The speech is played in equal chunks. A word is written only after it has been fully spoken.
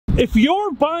If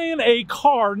you're buying a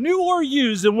car, new or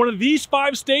used, in one of these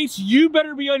 5 states, you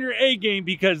better be on your A game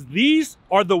because these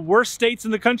are the worst states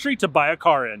in the country to buy a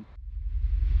car in.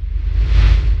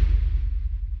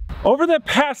 Over the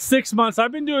past 6 months,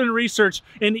 I've been doing research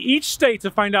in each state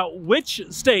to find out which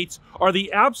states are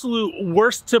the absolute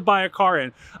worst to buy a car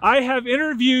in. I have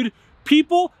interviewed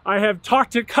people, I have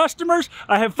talked to customers,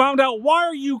 I have found out why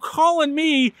are you calling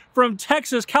me from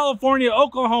Texas, California,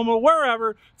 Oklahoma,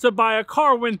 wherever to buy a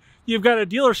car when you've got a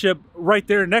dealership right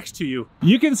there next to you.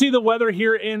 You can see the weather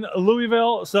here in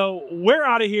Louisville, so we're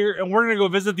out of here and we're gonna go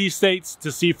visit these states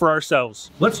to see for ourselves.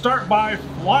 Let's start by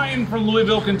flying from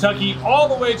Louisville, Kentucky, all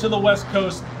the way to the West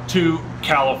Coast to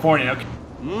California.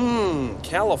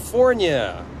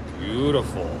 California,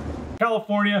 beautiful.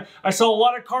 California. I sell a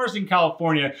lot of cars in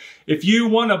California. If you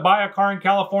want to buy a car in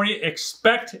California,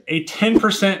 expect a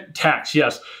 10% tax.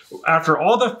 Yes, after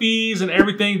all the fees and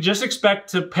everything, just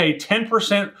expect to pay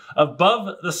 10%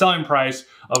 above the selling price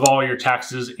of all your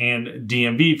taxes and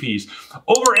DMV fees.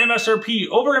 Over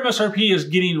MSRP is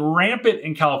getting rampant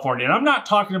in California. And I'm not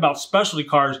talking about specialty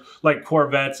cars like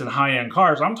Corvettes and high-end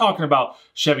cars. I'm talking about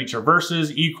Chevy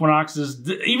Traverses, Equinoxes,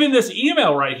 even this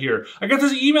email right here. I got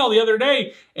this email the other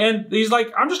day and he's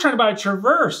like, I'm just trying to buy a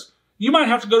Traverse. You might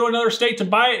have to go to another state to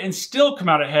buy it and still come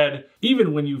out ahead,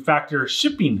 even when you factor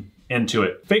shipping into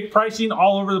it. Fake pricing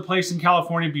all over the place in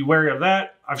California, be wary of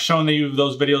that. I've shown you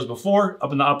those videos before,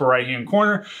 up in the upper right-hand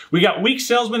corner. We got weak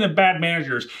salesmen and bad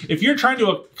managers. If you're trying to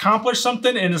accomplish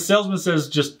something and the salesman says,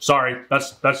 just sorry,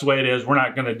 that's the way it is, we're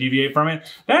not gonna deviate from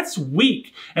it, that's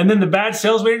weak. And then the bad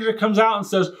sales manager comes out and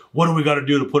says, what do we gotta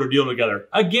do to put a deal together?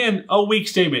 Again, a weak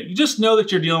statement. You just know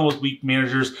that you're dealing with weak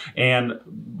managers and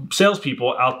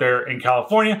salespeople out there in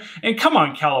California. And come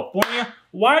on, California,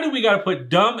 why do we gotta put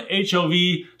dumb HOV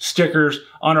stickers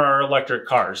on our electric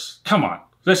cars? Come on.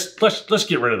 Let's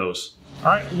get rid of those.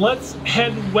 All right, let's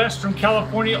head west from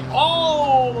California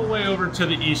all the way over to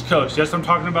the East Coast. Yes, I'm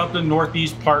talking about the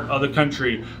northeast part of the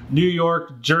country. New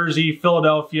York, Jersey,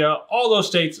 Philadelphia, all those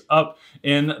states up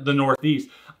in the northeast.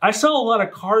 I sell a lot of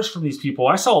cars from these people.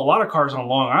 I sell a lot of cars on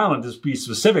Long Island, to be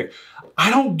specific. I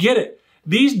don't get it.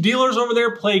 These dealers over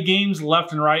there play games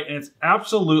left and right, and it's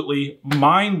absolutely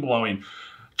mind-blowing.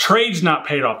 Trade's not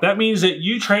paid off. That means that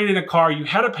you traded a car, you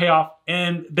had a payoff,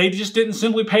 and they just didn't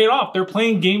simply pay it off. They're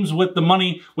playing games with the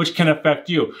money, which can affect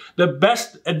you. The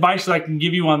best advice that I can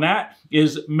give you on that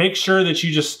is make sure that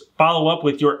you just follow up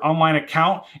with your online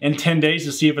account in 10 days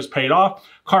to see if it's paid off.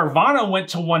 Carvana went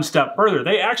to one step further.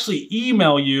 They actually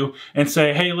email you and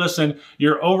say, hey, listen, we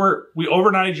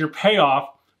overnighted your payoff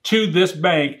to this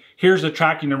bank. Here's the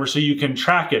tracking number so you can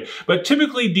track it. But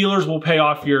typically dealers will pay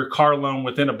off your car loan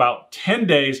within about 10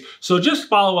 days. So just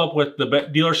follow up with the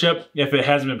dealership if it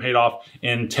hasn't been paid off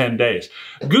in 10 days.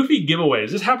 Goofy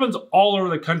giveaways. This happens all over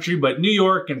the country, but New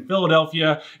York and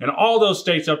Philadelphia and all those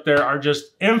states up there are just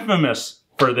infamous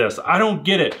for this. I don't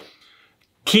get it.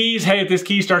 Keys, hey, if this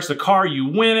key starts the car, you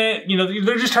win it. You know,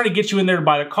 they're just trying to get you in there to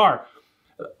buy the car.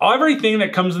 Everything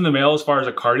that comes in the mail as far as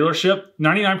a car dealership,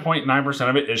 99.9%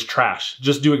 of it is trash.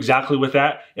 Just do exactly with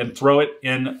that and throw it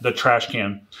in the trash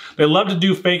can. They love to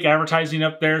do fake advertising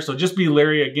up there, so just be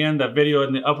leery. Again, that video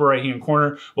in the upper right-hand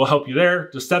corner will help you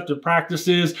there. Deceptive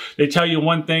practices. They tell you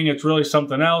one thing, it's really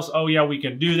something else. Oh yeah, we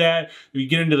can do that. You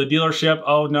get into the dealership,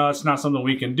 oh no, it's not something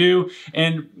we can do.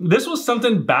 And this was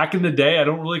something back in the day, I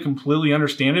don't really completely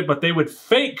understand it, but they would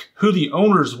fake who the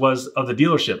owners was of the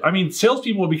dealership. I mean,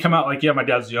 salespeople would come out like, yeah, my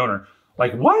dad's the owner.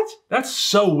 Like, what? That's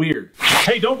so weird.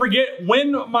 Hey, don't forget,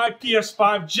 win my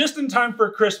PS5 just in time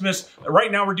for Christmas. Right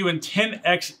now, we're doing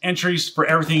 10x entries for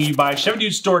everything you buy.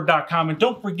 ChevyDudeStore.com. And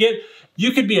don't forget,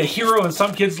 you could be a hero in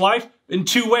some kid's life in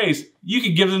 2 ways. You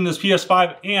could give them this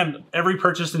PS5, and every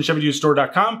purchase in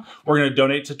ChevyDudeStore.com, we're going to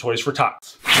donate to Toys for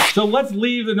Tots. So let's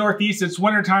leave the Northeast. It's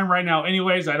wintertime right now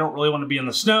anyways. I don't really want to be in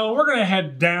the snow. We're going to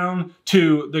head down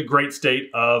to the great state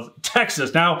of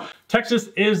Texas. Now, Texas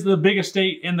is the biggest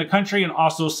state in the country and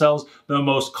also sells the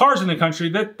most cars in the country.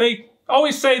 That they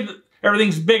always say that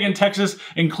everything's big in Texas,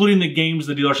 including the games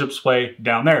the dealerships play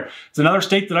down there. It's another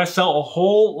state that I sell a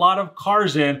whole lot of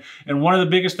cars in. And one of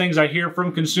the biggest things I hear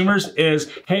from consumers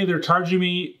is, hey, they're charging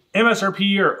me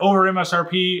MSRP or over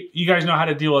MSRP. You guys know how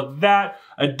to deal with that.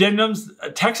 Addendums.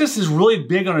 Texas is really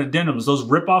big on addendums. Those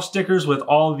rip-off stickers with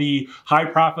all the high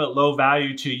profit, low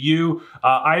value to you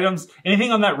items.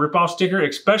 Anything on that rip-off sticker,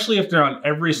 especially if they're on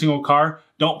every single car,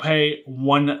 don't pay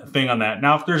one thing on that.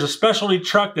 Now, if there's a specialty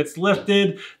truck that's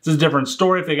lifted, it's a different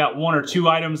story. If they got 1 or 2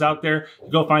 items out there,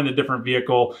 go find a different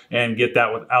vehicle and get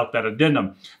that without that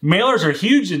addendum. Mailers are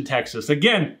huge in Texas.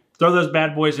 Again, throw those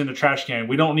bad boys in the trash can.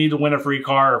 We don't need to win a free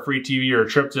car or a free TV or a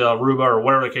trip to Aruba or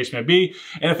whatever the case may be.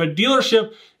 And if a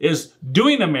dealership is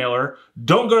doing a mailer,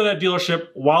 don't go to that dealership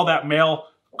while that mail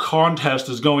contest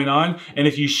is going on. And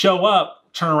if you show up,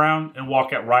 turn around and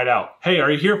walk it right out. Hey,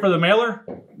 are you here for the mailer?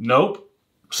 Nope.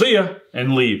 See ya,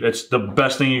 and leave. It's the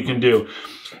best thing you can do.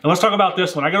 And let's talk about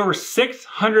this one. I got over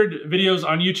 600 videos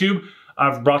on YouTube.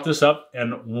 I've brought this up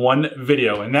in one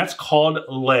video, and that's called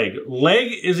leg.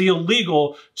 Leg is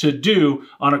illegal to do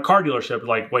on a car dealership.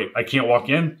 Like, wait, I can't walk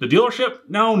in the dealership?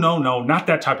 No, not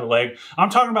that type of leg. I'm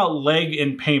talking about leg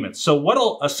in payments. So what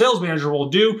a sales manager will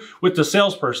do with the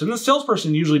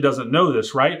salesperson usually doesn't know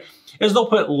this, right? Is they'll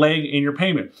put leg in your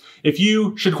payment. If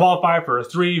you should qualify for a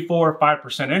 3, 4,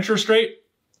 5% interest rate,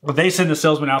 they send the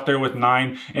salesman out there with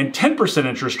 9 and 10%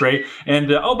 interest rate.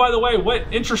 And oh, by the way, what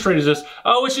interest rate is this?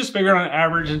 Oh, it's just figured on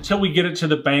average. Until we get it to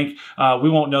the bank, we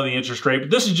won't know the interest rate. But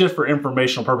this is just for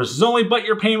informational purposes only, but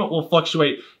your payment will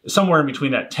fluctuate somewhere in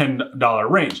between that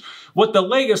 $10 range. What the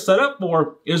leg is set up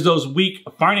for is those weak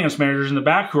finance managers in the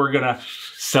back who are gonna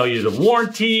sell you the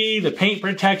warranty, the paint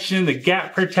protection, the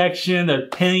gap protection, the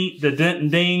paint, the dent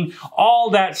and ding, all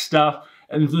that stuff.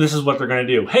 And this is what they're going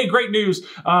to do. Hey, great news.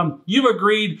 You've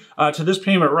agreed to this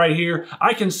payment right here.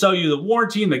 I can sell you the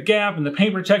warranty and the gap and the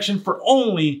paint protection for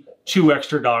only $2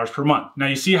 extra per month. Now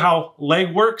you see how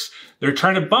leg works? They're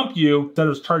trying to bump you. Instead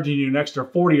of charging you an extra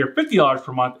 $40 or $50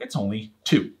 per month, it's only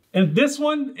 $2. And this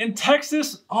one in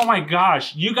Texas, oh my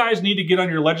gosh, you guys need to get on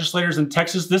your legislators in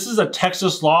Texas. This is a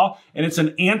Texas law, and it's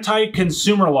an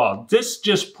anti-consumer law. This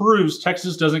just proves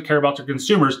Texas doesn't care about their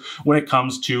consumers when it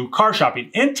comes to car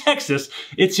shopping. In Texas,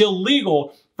 it's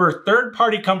illegal for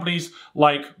third-party companies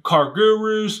like Car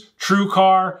Gurus,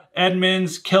 TrueCar,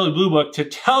 Edmunds, Kelley Blue Book to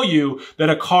tell you that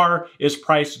a car is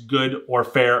priced good or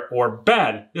fair or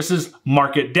bad. This is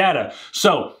market data.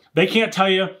 So they can't tell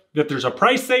you that there's a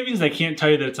price savings. They can't tell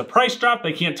you that it's a price drop.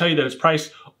 They can't tell you that it's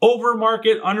priced over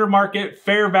market, under market,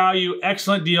 fair value,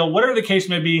 excellent deal, whatever the case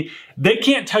may be. They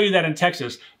can't tell you that in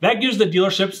Texas. That gives the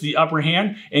dealerships the upper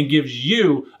hand and gives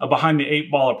you a behind the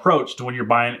 8-ball approach to when you're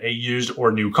buying a used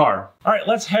or new car. All right,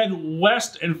 let's head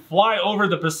west and fly over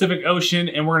the Pacific Ocean,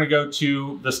 and we're gonna go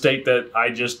to the state that I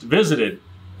just visited.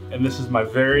 And this is my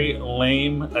very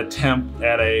lame attempt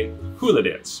at a hula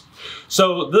dance.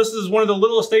 So this is one of the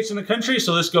littlest states in the country,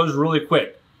 so this goes really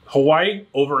quick. Hawaii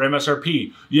over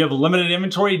MSRP. You have limited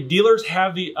inventory. Dealers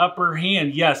have the upper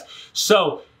hand, yes.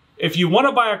 So if you want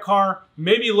to buy a car,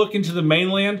 maybe look into the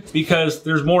mainland because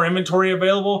there's more inventory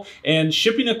available. And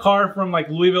shipping a car from like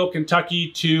Louisville,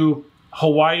 Kentucky to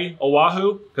Hawaii,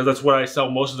 Oahu, because that's what I sell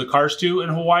most of the cars to in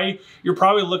Hawaii, you're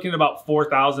probably looking at about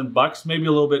 $4,000, maybe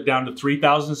a little bit down to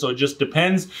 $3,000. So it just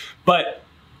depends. But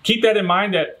keep that in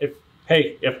mind that if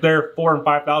they're $4,000 and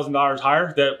 $5,000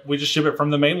 higher, that we just ship it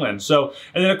from the mainland. So,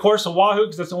 and then of course Oahu,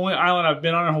 because that's the only island I've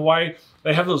been on in Hawaii,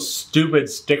 they have those stupid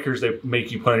stickers they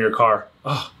make you put on your car.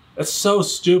 Oh, that's so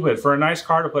stupid. For a nice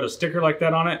car to put a sticker like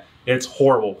that on it, it's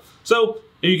horrible. So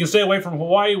if you can stay away from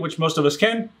Hawaii, which most of us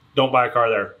can, don't buy a car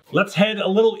there. Let's head a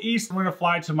little east. We're gonna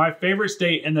fly to my favorite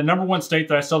state and the #1 state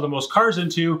that I sell the most cars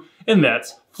into, and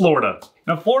that's Florida.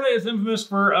 Now, Florida is infamous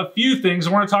for a few things.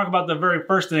 We're gonna talk about the very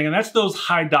first thing, and that's those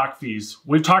high dock fees.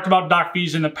 We've talked about dock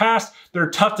fees in the past. They're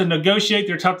tough to negotiate,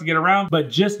 they're tough to get around, but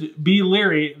just be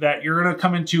leery that you're gonna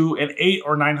come into an $800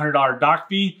 or $900 dock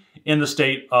fee in the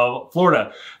state of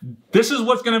Florida. This is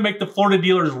what's gonna make the Florida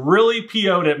dealers really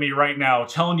PO'd at me right now,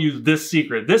 telling you this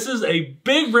secret. This is a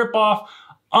big ripoff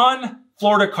on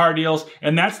Florida car deals,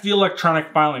 and that's the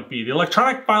electronic filing fee. The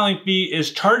electronic filing fee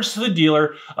is charged to the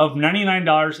dealer of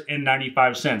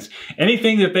 $99.95.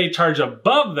 Anything that they charge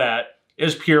above that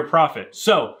is pure profit.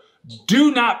 So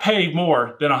do not pay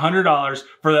more than $100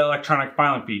 for the electronic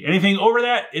filing fee. Anything over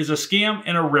that is a scam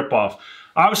and a ripoff.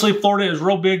 Obviously, Florida is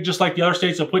real big, just like the other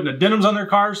states of putting addendums on their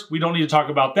cars. We don't need to talk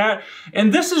about that.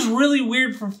 And this is really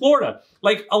weird for Florida.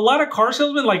 Like, a lot of car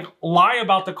salesmen lie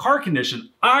about the car condition.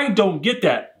 I don't get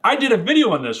that. I did a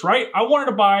video on this, right? I wanted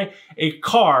to buy a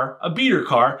car, a beater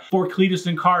car, for Cletus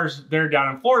and Cars there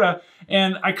down in Florida.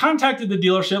 And I contacted the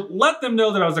dealership, let them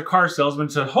know that I was a car salesman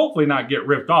to hopefully not get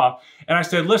ripped off. And I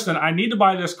said, listen, I need to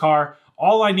buy this car.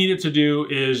 All I needed to do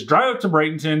is drive up to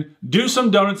Bradenton, do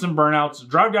some donuts and burnouts,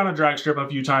 drive down a drag strip a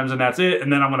few times, and that's it.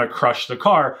 And then I'm gonna crush the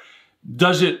car.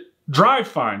 Does it drive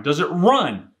fine? Does it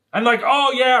run? I'm like,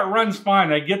 oh yeah, it runs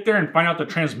fine. I get there and find out the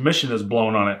transmission is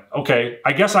blown on it. Okay,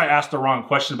 I guess I asked the wrong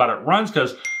question about it runs,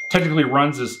 because technically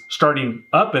runs is starting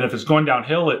up, and if it's going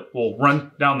downhill, it will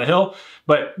run down the hill.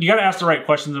 But you gotta ask the right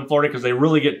questions in Florida because they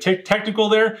really get technical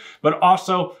there. But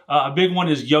also, a big one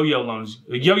is yo-yo loans.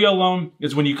 A yo-yo loan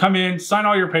is when you come in, sign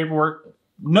all your paperwork,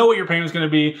 know what your payment's gonna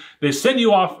be. They send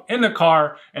you off in the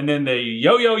car and then they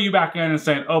yo-yo you back in and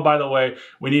saying, oh, by the way,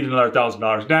 we need another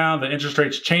 $1,000 down. The interest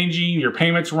rate's changing, your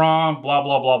payment's wrong, blah,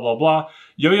 blah, blah, blah, blah.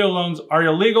 Yo-yo loans are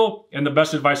illegal, and the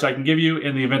best advice I can give you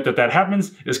in the event that that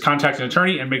happens is contact an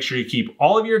attorney and make sure you keep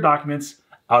all of your documents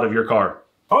out of your car.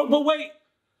 Oh, but wait,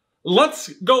 let's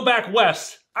go back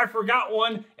west. I forgot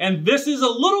one, and this is a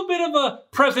little bit of a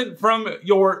present from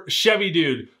your Chevy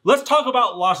dude. Let's talk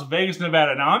about Las Vegas,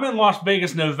 Nevada. Now, I'm in Las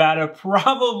Vegas, Nevada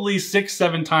probably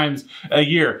 6-7 times a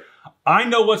year. I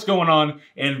know what's going on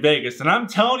in Vegas, and I'm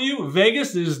telling you,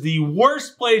 Vegas is the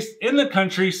worst place in the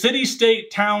country, city, state,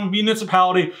 town,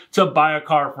 municipality to buy a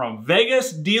car from.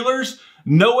 Vegas dealers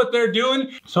know what they're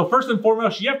doing. So first and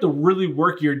foremost, you have to really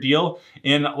work your deal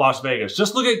in Las Vegas.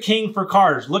 Just look at King for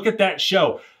Cars. Look at that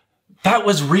show. That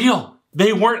was real.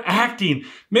 They weren't acting.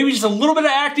 Maybe just a little bit of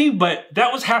acting, but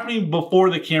that was happening before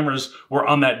the cameras were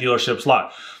on that dealership's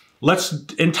lot. Let's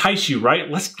entice you, right?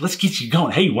 Let's get you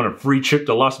going. Hey, you want a free trip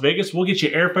to Las Vegas? We'll get you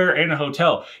airfare and a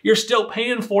hotel. You're still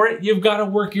paying for it. You've got to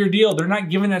work your deal. They're not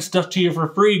giving that stuff to you for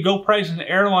free. Go price an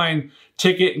airline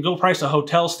ticket and go price a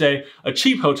hotel stay, a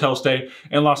cheap hotel stay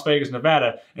in Las Vegas,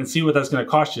 Nevada, and see what that's going to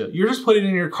cost you. You're just putting it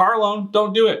in your car loan.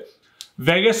 Don't do it.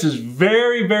 Vegas is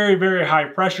very, very, very high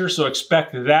pressure, so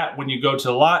expect that when you go to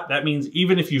the lot. That means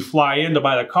even if you fly in to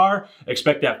buy the car,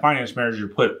 expect that finance manager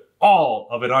to put all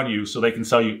of it on you so they can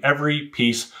sell you every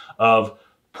piece of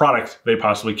product they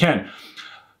possibly can.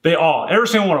 They all, every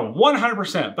single one of them,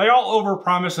 100%, they all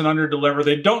overpromise and underdeliver.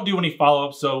 They don't do any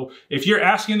follow-up, so if you're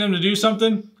asking them to do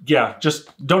something, yeah,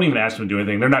 just don't even ask them to do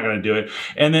anything. They're not gonna do it.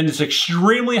 And then it's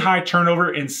extremely high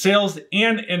turnover in sales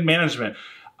and in management.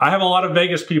 I have a lot of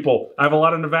Vegas people, I have a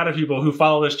lot of Nevada people who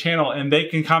follow this channel, and they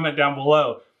can comment down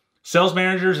below. Sales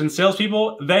managers and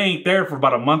salespeople, they ain't there for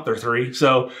about a month or 3.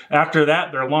 So after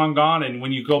that, they're long gone. And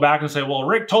when you go back and say, well,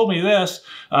 Rick told me this,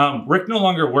 Rick no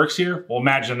longer works here. Well,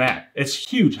 imagine that. It's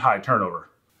huge high turnover.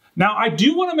 Now, I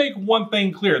do want to make one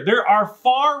thing clear. There are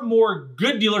far more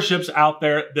good dealerships out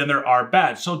there than there are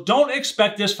bad. So don't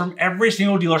expect this from every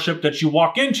single dealership that you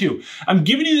walk into. I'm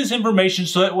giving you this information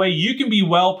so that way you can be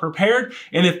well prepared.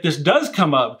 And if this does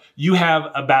come up, you have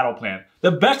a battle plan.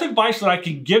 The best advice that I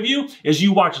can give you is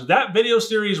you watch that video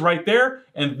series right there.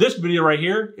 And this video right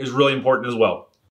here is really important as well.